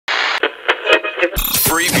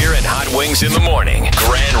Free beer and hot wings in the morning.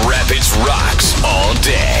 Grand Rapids rocks all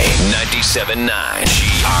day. 97.9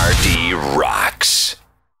 GRD rocks.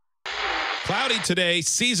 Cloudy today,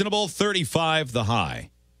 seasonable, 35 the high.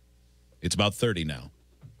 It's about 30 now.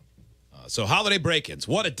 So holiday break-ins,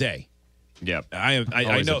 what a day. Yep.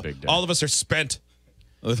 I know all of us are spent.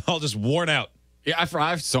 We're all just worn out. Yeah,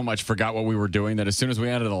 I so much forgot what we were doing that as soon as we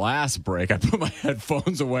ended the last break, I put my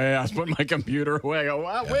headphones away. I was putting my computer away. I go,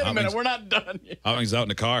 well, wait a minute, we're not done yet. Howing's out in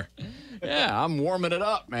the car. Yeah, I'm warming it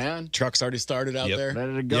up, man. Truck's already started out there.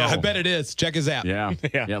 Ready to go. Yeah, I bet it is. Check his app. Yeah,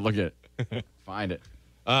 look at it. Find it.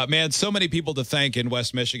 Man, so many people to thank in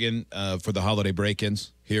West Michigan for the holiday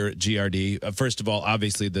break-ins here at GRD. First of all,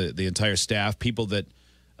 obviously, the entire staff, people that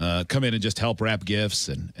come in and just help wrap gifts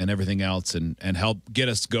and everything else and help get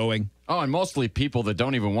us going. Oh, and mostly people that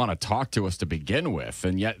don't even want to talk to us to begin with,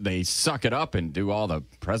 and yet they suck it up and do all the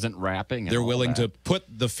present wrapping. They're willing to put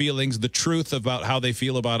the feelings, the truth about how they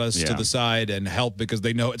feel about us to the side and help because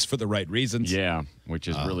they know it's for the right reasons. Yeah, which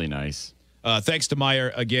is really nice. Thanks to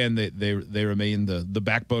Meyer, again, they remain the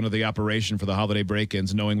backbone of the operation for the holiday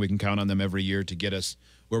break-ins, knowing we can count on them every year to get us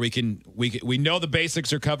where we know the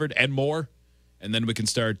basics are covered and more, and then we can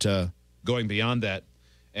start going beyond that.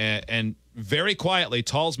 And very quietly,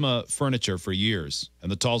 Talsma Furniture for years and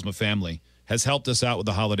the Talsma family has helped us out with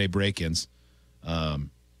the holiday break-ins.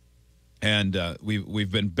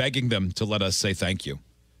 We've been begging them to let us say thank you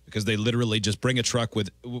because they literally just bring a truck with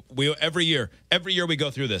every year we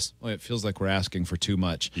go through this. Well, it feels like we're asking for too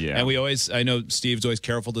much. Yeah. And I know Steve's always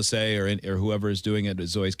careful to say, or whoever is doing it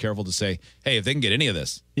is always careful to say, hey, if they can get any of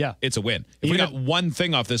this, it's a win. If we got one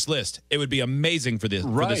thing off this list, it would be amazing for this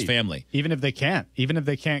family. Even if they can't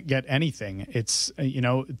get anything, it's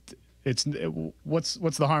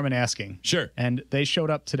what's the harm in asking? Sure. And they showed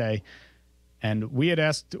up today. And we had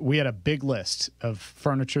a big list of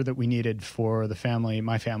furniture that we needed for the family,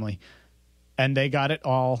 my family, and they got it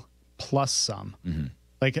all plus some. Mm-hmm.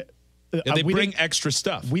 They bring extra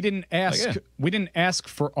stuff. We didn't ask. We didn't ask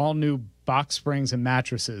for all new box springs and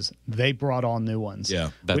mattresses. They brought all new ones.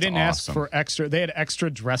 Yeah, we didn't ask for extra. They had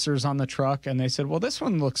extra dressers on the truck, and they said, "Well, this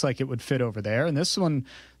one looks like it would fit over there, and this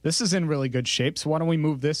is in really good shape. So why don't we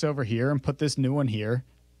move this over here and put this new one here?"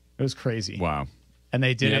 It was crazy. Wow. And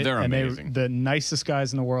they did it. They're amazing. They're the nicest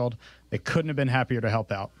guys in the world. They couldn't have been happier to help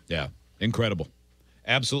out. Yeah, incredible.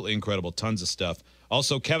 Absolutely incredible. Tons of stuff.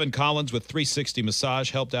 Also, Kevin Collins with 360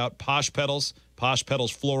 Massage helped out. Posh Pedals,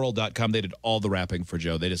 poshpedalsfloral.com. They did all the wrapping for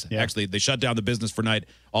Joe. They just they shut down the business for night.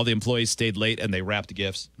 All the employees stayed late, and they wrapped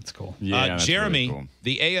gifts. That's cool. Yeah, that's Jeremy, really cool.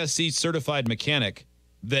 the ASC certified mechanic,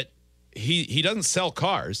 that he doesn't sell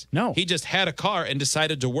cars. No. He just had a car and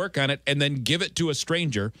decided to work on it and then give it to a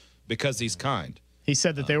stranger because he's kind. He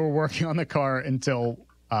said that they were working on the car until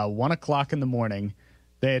 1 o'clock in the morning.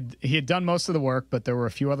 He had done most of the work, but there were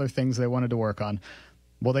a few other things they wanted to work on.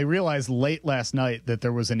 Well, they realized late last night that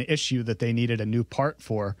there was an issue that they needed a new part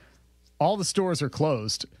for. All the stores are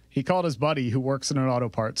closed. He called his buddy who works in an auto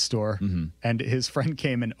parts store, and his friend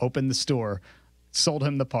came and opened the store, sold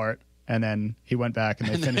him the part, and then he went back and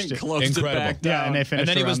they finished it. Closed it back down. Yeah, and they finished. And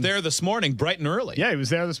then he was around- there this morning, bright and early. Yeah, he was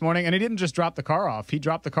there this morning, and he didn't just drop the car off. He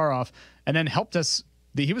dropped the car off and then helped us.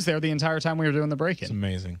 He was there the entire time we were doing the break-in. It's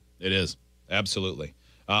amazing. It is. Absolutely.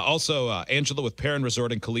 Also, Angela with Perrin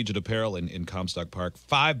Resort and Collegiate Apparel in Comstock Park.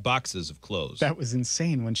 5 boxes of clothes. That was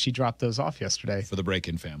insane when she dropped those off yesterday. For the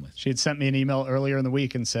break-in family. She had sent me an email earlier in the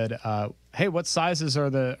week and said, "Hey, what sizes are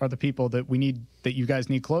the people that you guys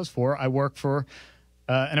need clothes for? I work for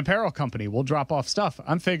an apparel company. We'll drop off stuff."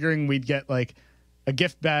 I'm figuring we'd get like a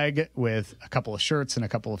gift bag with a couple of shirts and a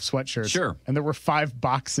couple of sweatshirts. Sure. And there were 5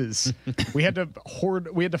 boxes. We had to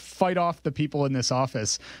fight off the people in this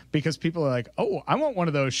office because people are like, "Oh, I want one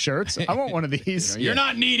of those shirts. I want one of these." You're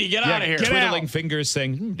not needy. Get out of here. Twiddling fingers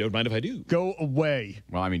saying, don't mind if I do. Go away.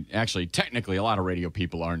 Well, I mean, actually, technically, a lot of radio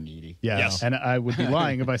people are needy. Yeah. Yes. And I would be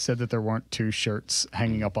lying if I said that there weren't 2 shirts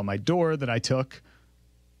hanging up on my door that I took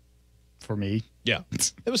for me. Yeah.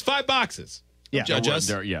 It was 5 boxes. Yeah. Judge us.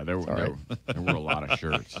 There were a lot of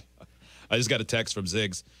shirts. I just got a text from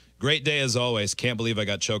Ziggs. Great day as always. Can't believe I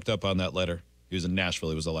got choked up on that letter. He was in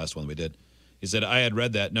Nashville. It was the last one we did. He said, I had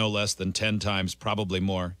read that no less than 10 times, probably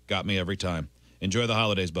more. Got me every time. Enjoy the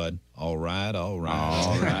holidays, bud. All right. All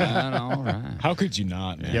right. How could you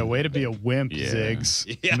not, man? Yeah, way to be a wimp,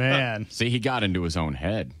 Ziggs. Yeah. Man. See, he got into his own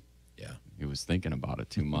head. Yeah. He was thinking about it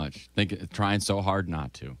too much. Trying so hard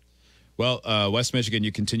not to. Well, West Michigan,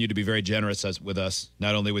 you continue to be very generous with us,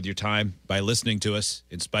 not only with your time, by listening to us,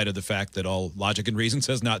 in spite of the fact that all logic and reason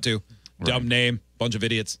says not to. Right. Dumb name, bunch of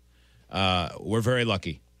idiots. We're very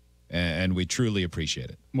lucky. and we truly appreciate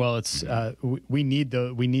it. Well, it's we need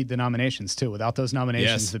the nominations too. Without those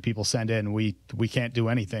nominations Yes. that people send in, we can't do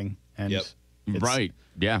anything. And Yep. Right.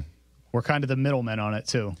 Yeah. we're kind of the middlemen on it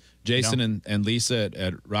too. Jason and Lisa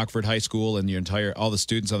at Rockford High School and all the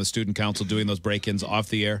students on the student council doing those break-ins off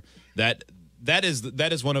the air. That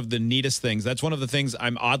is one of the neatest things. That's one of the things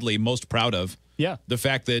I'm oddly most proud of. Yeah. The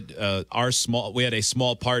fact that we had a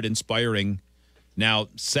small part inspiring now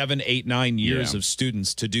 7, 8, 9 years of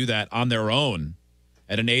students to do that on their own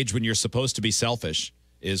at an age when you're supposed to be selfish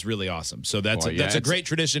is really awesome. So that's a great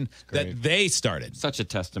tradition that they started. Such a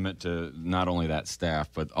testament to not only that staff,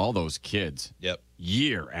 but all those kids. Yep.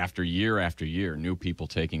 Year after year after year, new people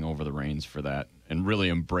taking over the reins for that and really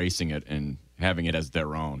embracing it and having it as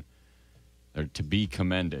their own. They're to be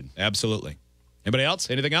commended. Absolutely. Anybody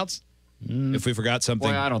else? Anything else? If we forgot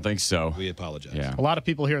something, Boy, I don't think so. we apologize. Yeah. A lot of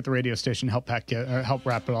people here at the radio station help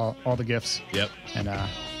wrap all the gifts. Yep. And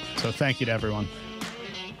so thank you to everyone.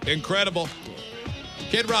 Incredible.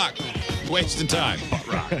 Kid Rock. Wasting time.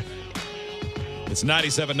 Rock. It's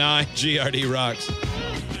 97.9 GRD Rocks.